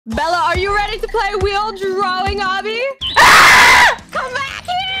Bella, are you ready to play wheel drawing, Obby? Ah! Come back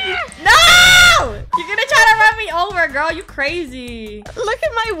here! No! You're gonna try to run me over, girl. You crazy. Look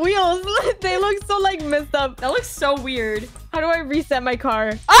at my wheels. They look so like messed up. That looks so weird. How do I reset my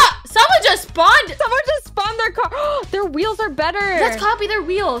car? Ah! Someone just spawned. Someone just spawned their car. Their wheels are better. Let's copy their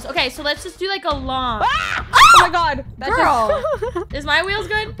wheels. Okay, so let's just do like a long. Ah! Oh my god. Girl. Is my wheels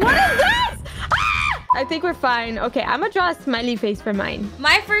good? What is this? Ah! I think we're fine. Okay, I'm gonna draw a smiley face for mine.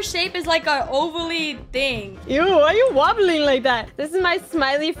 My first shape is like an ovally thing. Ew, why are you wobbling like that? This is my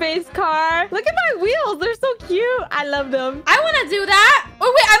smiley face car. Look at my wheels. They're so cute. I love them. I want to do that.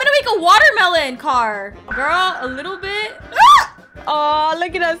 Oh, wait. I'm going to make a watermelon car. Girl, a little bit. Ah! Oh,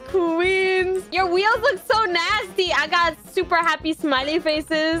 look at us queens. Your wheels look so nasty. I got super happy smiley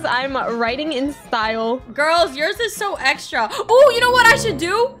faces. I'm writing in style. Girls, yours is so extra. Oh, you know what I should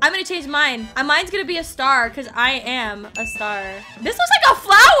do? I'm going to change mine. Mine's going to be a star because I am a star. This looks like a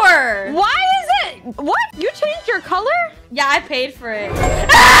flower. Why is it? What? You changed your color? Yeah, I paid for it.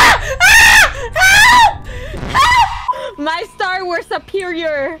 Ah! Ah! Help! Help! My star were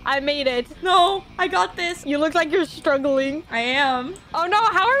superior. I made it. No, I got this. You look like you're struggling. I am. Oh no,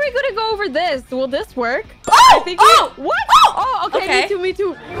 how are we gonna go over this? Will this work? Oh! I think Oh! What? Oh! Oh, okay. Me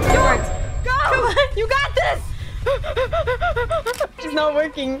too. It worked. Go! Come on. You got this! It's not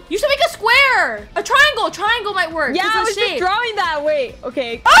working. You should make a square. A triangle. A triangle might work. Yeah, I was shape. just drawing that. Wait,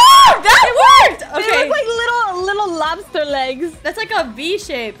 okay. Oh, that worked. Okay. They look like little lobster legs. That's like a V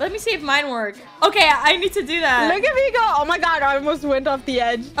shape. Let me see if mine work. Okay, I need to do that. Look at me go. Oh my god, I almost went off the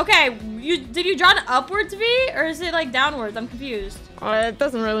edge. Okay, did you draw an upwards V or is it like downwards? I'm confused. It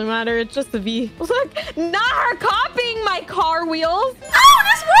doesn't really matter. It's just a V. Look, not her copying my car wheels. Oh,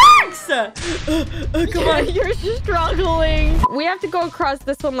 this works. Come on. You're struggling. We have to go across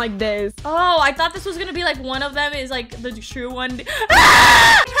this one like this. Oh, I thought this was going to be like one of them is like the true one.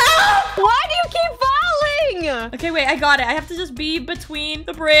 Ah! Help! Why do you keep falling? Okay, wait, I got it. I have to just be between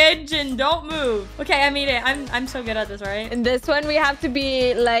the bridge and don't move. Okay, I made it. I'm so good at this, right? In this one, we have to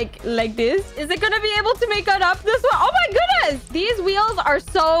be like this. Is it going to be able to make it up this one? Oh my goodness. These wheels are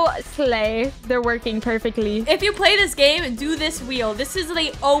so slay. They're working perfectly. If you play this game, do this wheel. This is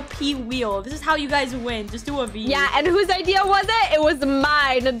the OP wheel. This is how you guys win. Just do a V. Yeah, and whose idea was it? It was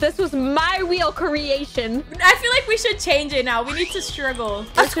mine. This was my wheel creation. I feel like we should change it now. We need to struggle.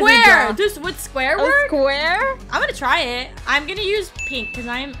 What A square. Would square work? A square? I'm gonna try it. I'm gonna use pink because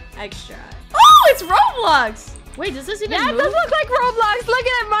I'm extra. Oh, it's Roblox. Wait, does this even move? Yeah, it does look like Roblox. Look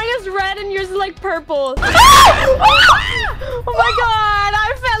at it. Mine is red and yours is like purple. Oh my god,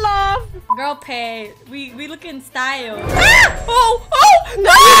 I fell off. Girl, pay. We look in style. Ah! Oh! No!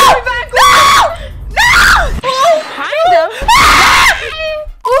 You're going backwards. No! Oh! Kind of. Ah!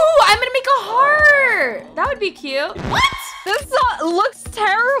 Ooh, I'm gonna make a heart. That would be cute. What? This looks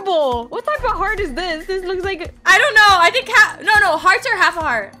terrible. What type of heart is this? This looks like... I don't know. I think... No. Hearts are half a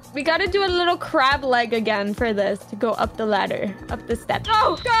heart. We gotta do a little crab leg again for this to go up the ladder, up the steps.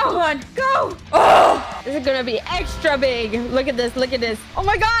 Go! Come on. Go! Oh! This is gonna be extra big. Look at this. Look at this. Oh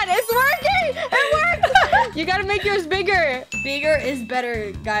my god, it's working! It worked! You gotta make yours bigger. Bigger is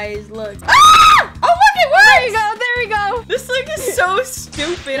better, guys. Look. Ah! Oh, look, it works! There you go. There we go. This look is so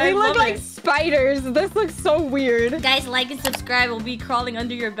stupid. I look love like it. spiders. This looks so weird. Guys, like and subscribe. We'll be crawling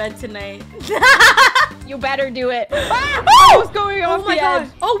under your bed tonight. You better do it. Ah! Oh! I was going off the edge.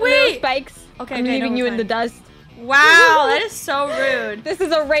 Oh, Little wait. spikes. Okay, I'm leaving you in the dust. Wow, that is so rude. This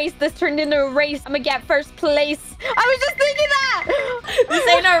is a race. This turned into a race. I'm gonna get first place. I was just thinking that. This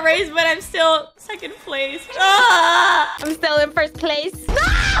ain't a race, but I'm still second place. Ah! I'm still in first place. No!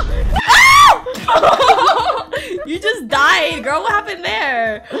 Oh! You just died, girl. What happened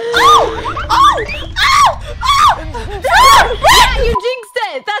there? Oh! Oh! Ow! Ow! Yeah, you jinxed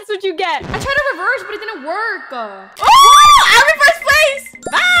it. That's what you get. I tried to reverse, but it didn't work. Oh! I'm in first place.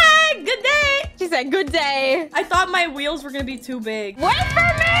 Bye. Good day. She said, good day. I thought my wheels were gonna be too big. Wait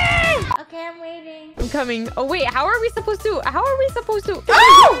for me. Okay, I'm waiting. I'm coming. Oh, wait. How are we supposed to?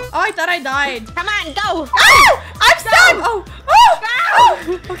 Oh! Oh, I thought I died. Come on, go. Oh! I'm stuck. Oh! Oh!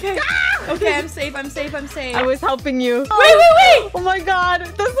 Go. Okay. Go. Okay, I'm safe. I was helping you. Wait. Oh my god.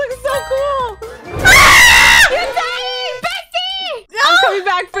 This looks so cool. Ah! You're dying, Bessie. No! I'm coming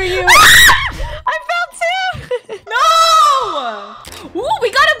back for you. I fell too. No! Ooh, we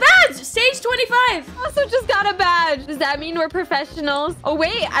got a badge. Stage 25. Also just got a badge. Does that mean we're professionals? Oh,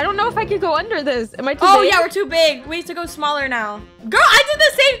 wait. I don't know if I could go under this. Am I too Oh, big? yeah, we're too big. We need to go smaller now. Girl, I did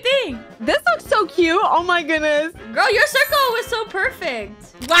the same thing. This looks so cute. Oh my goodness. Girl, your circle was so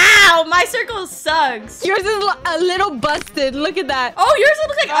perfect. Wow, my circle sucks. Yours is a little busted. Look at that. Oh, yours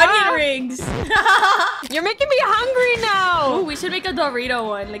looks like onion rings. You're making me hungry now. Oh, we should make a Dorito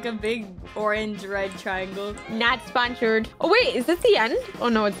one, like a big orange red triangle. Not sponsored. Oh wait, is this the end? Oh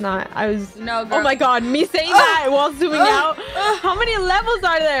no, it's not. No, girl. Oh my god, me saying that while zooming out. How many levels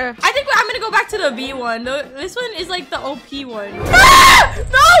are there? I think I'm gonna go back to the V one. This one is like the OP one. Ah!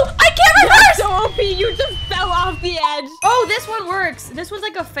 No, I can't reverse. So OP, you just fell off the edge. Oh, this one works. This one's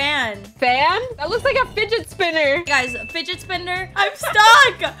like a fan. Fan? That looks like a fidget spinner. Guys, fidget spinner. I'm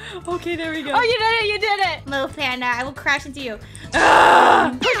stuck. Okay, there we go. Oh, you did it. You did it. Move, Panda. I will crash into you.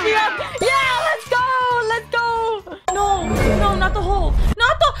 Push me up. Yeah, let's go. Let's go. No, no, not the hole.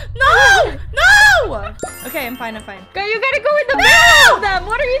 Not the, no, no. Okay, I'm fine. Girl, you gotta go in the middle of them.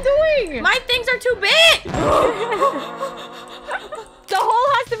 What are you doing? My things are too big. The hole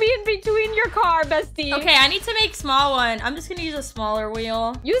has to be in between your car, bestie. Okay, I need to make small one. I'm just gonna use a smaller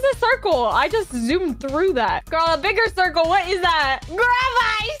wheel. Use a circle. I just zoomed through that. Girl, a bigger circle. What is that?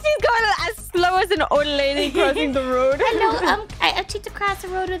 Grandma, she's going as slow as an old lady crossing the road. Hello, I need to cross the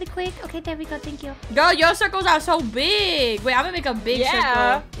road really quick. Okay, there we go. Thank you. Girl, your circles are so big. Wait, I'm gonna make a big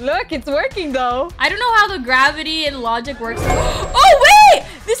circle. Look, it's working though. I don't know how the gravity and logic works. Oh, wait!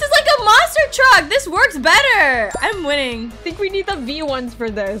 This is like a monster truck. This works better. I'm winning. I think we need the V ones for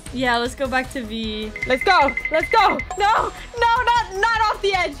this. Yeah, let's go back to V. Let's go. Let's go. No, not off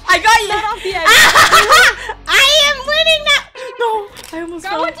the edge. I got you. Not off the edge. I am winning now. No, I almost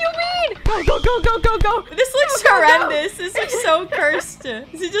fell. What do you mean? Go. This looks horrendous. This looks so cursed.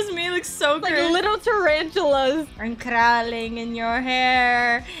 Is it just me? It looks so cursed. Like little tarantulas. I'm crawling in your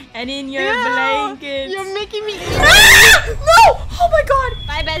hair and in your blankets. You're making me. No! Oh my god.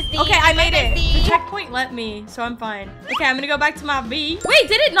 Bye, bestie. Okay, I made it. Bestie. The checkpoint let me, so I'm fine. Okay, I'm gonna go back to my V. Wait,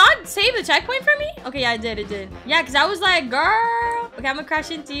 did it not save the checkpoint for me? Okay, yeah, it did. Yeah, because I was like, girl. Okay, I'm gonna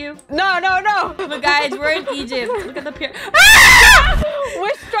crash into you. No. But guys, we're in Egypt. Look at the pier.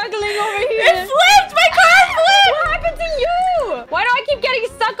 We're struggling over here. It flipped! My car flipped! What happened to you? Why do I keep getting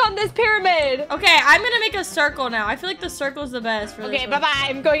stuck on this pyramid? Okay, I'm gonna make a circle now. I feel like the circle's the best for this Okay, bye-bye.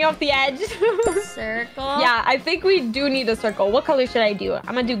 I'm going off the edge. Circle? Yeah, I think we do need a circle. What color should I do?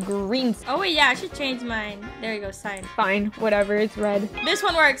 I'm gonna do green. Oh, wait, yeah, I should change mine. There you go, sign. Fine, whatever. It's red. This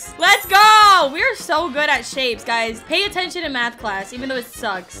one works. Let's go! We're so good at shapes, guys. Pay attention in math class, even though it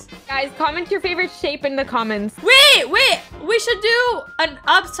sucks. Guys, comment your favorite shape in the comments. Wait! We should do an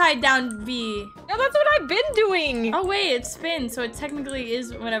upside down V. No, that's what I've been doing. Oh, wait, it spins, so it technically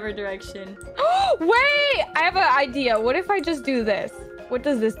is whatever direction. Wait! I have an idea. What if I just do this? What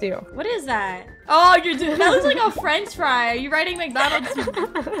does this do? What is that? Oh, you're doing that looks like a French fry. Are you riding McDonald's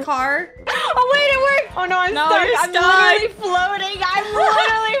car? Oh wait, it worked! Oh no, I'm stuck. I'm literally floating. I'm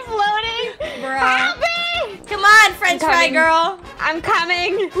literally floating. Bruh. Help me! Come on, French fry girl. I'm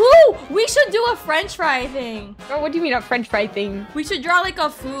coming. Ooh, we should do a French fry thing. Girl, what do you mean a French fry thing? We should draw like a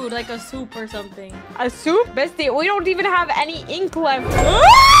food, like a soup or something. A soup? Bestie, we don't even have any ink left.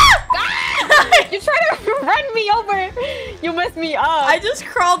 You're trying to run me over. You messed me up. I just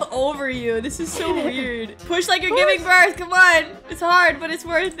crawled over you. This is so weird. Push like you're giving birth. Come on. It's hard, but it's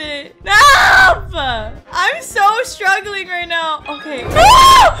worth it. No! I'm so struggling right now. Okay. Oh,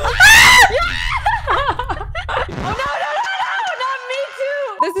 no, not me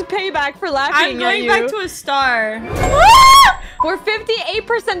too. This is payback for laughing I'm going back to a star. We're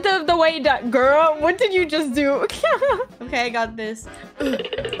 58% of the way done. Girl, what did you just do? Okay, I got this.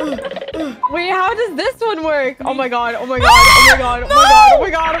 Wait, how does this one work? Oh my god, oh my god, oh my god, oh my god, oh my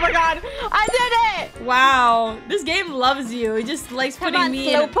god, oh my god. I did it! Wow, this game loves you. It just likes putting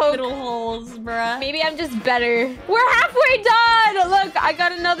me in little holes, bruh. Maybe I'm just better. We're halfway done! Look, I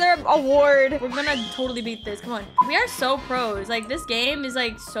got another award. We're gonna totally beat this. Come on. We are so pros. Like, this game is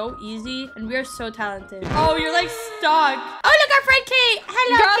like so easy and we are so talented. Oh, you're like stuck. Oh, look, our friend Kate.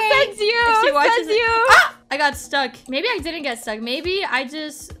 Hello, Girl, Kate. says you. Says you. Ah! I got stuck. Maybe I didn't get stuck. Maybe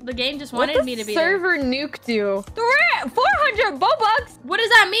the game just wanted me to be there. What does server nuke do? 400 Robux. What does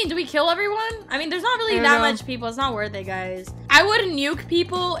that mean? Do we kill everyone? I mean, there's not really that much people. It's not worth it, guys. I would nuke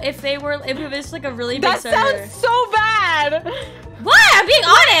people if it was like a really big server. That sounds so bad. What? I'm being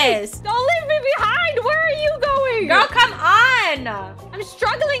honest. Don't leave me behind. Where are you going? Girl, come on. I'm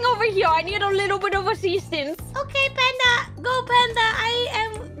struggling over here. I need a little bit of assistance. Okay, Panda. Go, Panda. I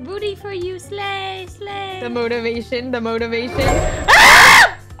am rooting for you. Slay, slay. The motivation.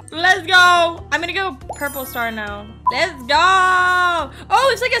 Ah! Let's go. I'm gonna go purple star now. Let's go. Oh,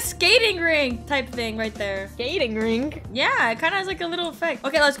 it's like a skating rink type thing right there. Skating rink? Yeah, it kind of has like a little effect.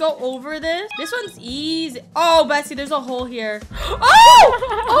 Okay, let's go over this. This one's easy. Oh, Bessie, there's a hole here. Oh!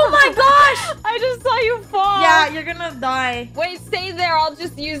 Oh my gosh! I just saw you fall. Yeah, you're gonna die. Wait, stay there. I'll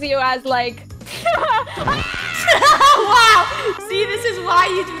just use you as like... Wow. See, this is why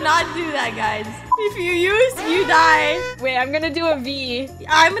you do not do that, guys. If you use, you die. Wait, I'm gonna do a V.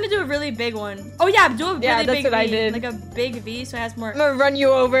 I'm gonna do a really big one. Oh yeah, do a really Yeah, that's big what V. I did. Like a big V, so it has more. I'm gonna run you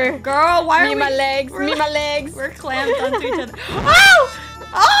over. Girl, why are we? Me my legs. We're Me my legs. We're clamped onto each other. Oh!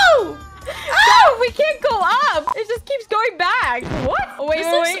 Oh! No, we can't go up. It just keeps going back. What? Oh, wait, This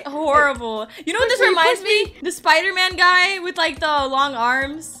wait, looks wait. horrible. You know what this Push me, reminds push me? The Spider-Man guy with like the long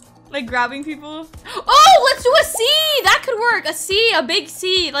arms, like grabbing people. Oh, let's do a C. That could work. A C, a big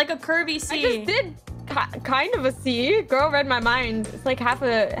C, like a curvy C. I just did kind of a C. Girl read my mind. It's like half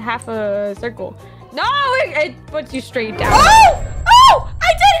a circle. No, it puts you straight down. Oh! Oh!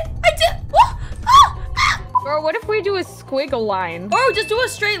 I did it! I did. Oh! Oh! Ah! Girl, what if we do a squiggle line? Oh, just do a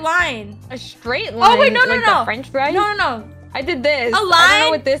straight line. A straight line? Oh wait, no, no, like no. the French fries? No, no, no. I did this. A I don't know line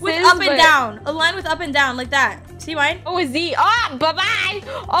what this with is, up and but- down. A line with up and down, like that. See mine? Oh, a Z. Ah, bye-bye.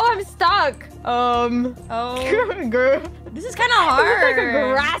 Oh, I'm stuck. Oh, Girl. this is kind of hard. It's like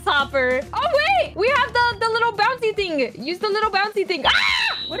a grasshopper. Oh, wait. We have the little bouncy thing. Use the little bouncy thing.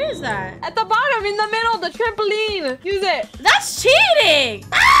 Ah! What is that? At the bottom, in the middle, the trampoline. Use it. That's cheating.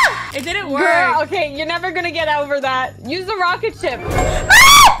 Ah! It didn't work. Girl, okay, you're never gonna get over that. Use the rocket ship.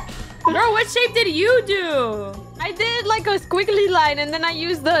 Ah! Girl, what shape did you do? I did like a squiggly line, and then I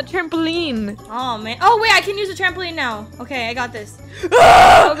used the trampoline. Oh, man. Oh, wait, I can use the trampoline now. Okay, I got this. Go,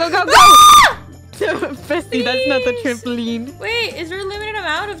 go, go, go. Ah! Bestie, that's not the Please. trampoline. Wait, is there a limited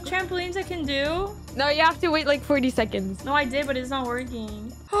amount of trampolines I can do? No, you have to wait like 40 seconds. No, I did, but it's not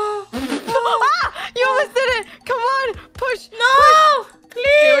working. Ah! You almost did it. Come on, push. No! Please!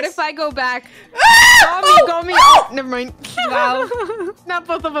 Wait, what if I go back? Ah! Go me. Oh, never mind. Wow. Not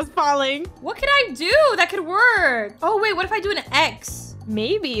both of us falling. What can I do that could work? Oh, wait, what if I do an X?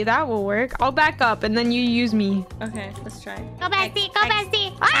 Maybe that will work. I'll back up and then you use me. Okay, let's try. Go bestie, go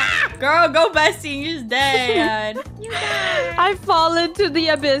bestie. Ah! Girl, go bestie, you're just dead. You died. I fall into the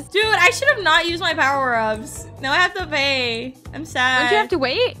abyss. Dude, I should have not used my power-ups. Now I have to pay. I'm sad. Don't you have to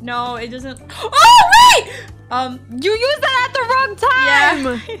wait? No, it doesn't. Oh, wait! You used that at the wrong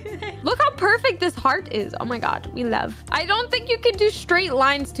time. Yeah. Look how perfect this heart is. Oh my god, we love. I don't think you can do straight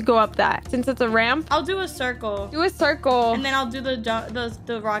lines to go up that since it's a ramp. I'll do a circle. Do a circle. And then I'll do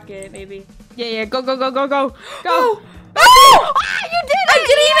the rocket, maybe. Yeah, go, go, go, go, go. Go. Oh! Oh! Ah, you did it! I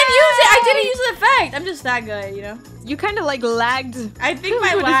didn't even use it! I didn't use the effect! I'm just that good, you know? You kind of like lagged I think my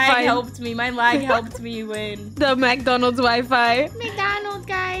But it's lag fine. helped me. My lag helped me win. the McDonald's Wi-Fi. McDonald's,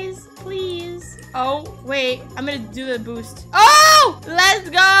 guys, please. Oh, wait. I'm gonna do the boost. Oh! Let's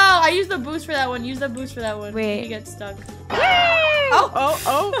go! I used the boost for that one. Use the boost for that one. Wait. You get stuck. Oh,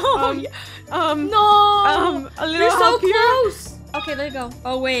 oh, Oh, yeah. no. A little You're so help here. close. Okay, let it go.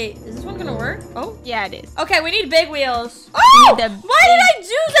 Oh, wait. Is this one gonna work? Oh. Yeah, it is. Okay, we need big wheels. Oh! need the Why did I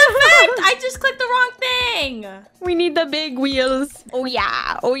do the effect? I just clicked the wrong thing. We need the big wheels. Oh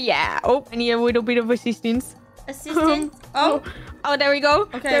yeah, oh yeah. Oh, I need a little bit of assistance. Assistant. Oh. Oh, there we go.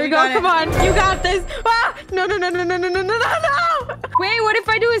 Okay, there we we go. got it. Come on, you got this. Ah! No. Wait, what if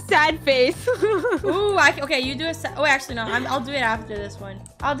I do a sad face? Ooh, okay, you do a oh, actually, no. I'll do it after this one.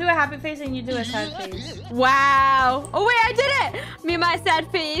 I'll do a happy face and you do a sad face. Wow. Oh wait, I did it. Me and my sad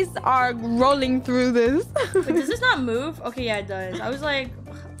face are rolling through this. Wait, does this not move? Okay, yeah, it does. I was like,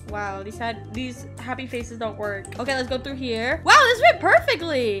 wow, these happy faces don't work. Okay, let's go through here. Wow, this went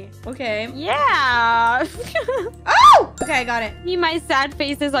perfectly. Okay. Yeah. Oh! Okay, I got it. Me and my sad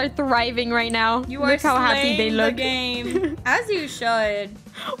faces are thriving right now. You are Look how happy they slaying look. the game. As you should.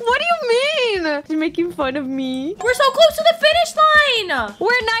 What do you mean? You're making fun of me. We're so close to the finish line.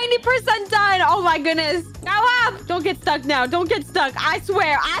 We're 90% done. Oh my goodness. Go up. Don't get stuck now. Don't get stuck. I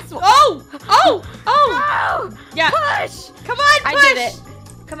swear. Oh! Oh! Oh! Oh! Yeah. Push. Come on, push. I did it.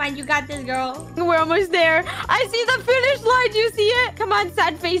 Come on, you got this, girl. We're almost there. I see the finish line. Do you see it? Come on,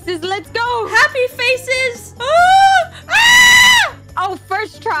 sad faces. Let's go. Happy faces. Oh! Ah! Oh,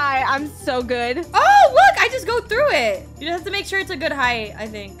 first try. I'm so good. Oh, look, I just go through it. You just have to make sure it's a good height, I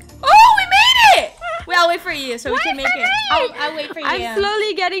think. Oh, we made it! Wait, I'll wait for you so we can make it. I'll wait for you. I'm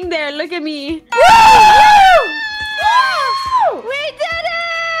slowly getting there. Look at me. Woo! We did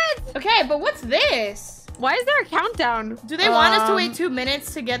it! Okay, but what's this? Why is there a countdown? Do they want us to wait 2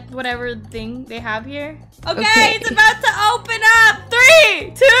 minutes to get whatever thing they have here? Okay, Okay. it's about to open up.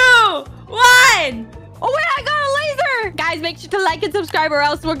 3, 2, 1. Oh wait, I got a laser! Guys, make sure to like and subscribe or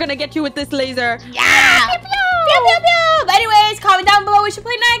else we're gonna get you with this laser. Yeah! Pew, pew, pew, pew. Anyways, comment down below what we should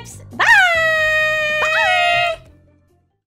play next.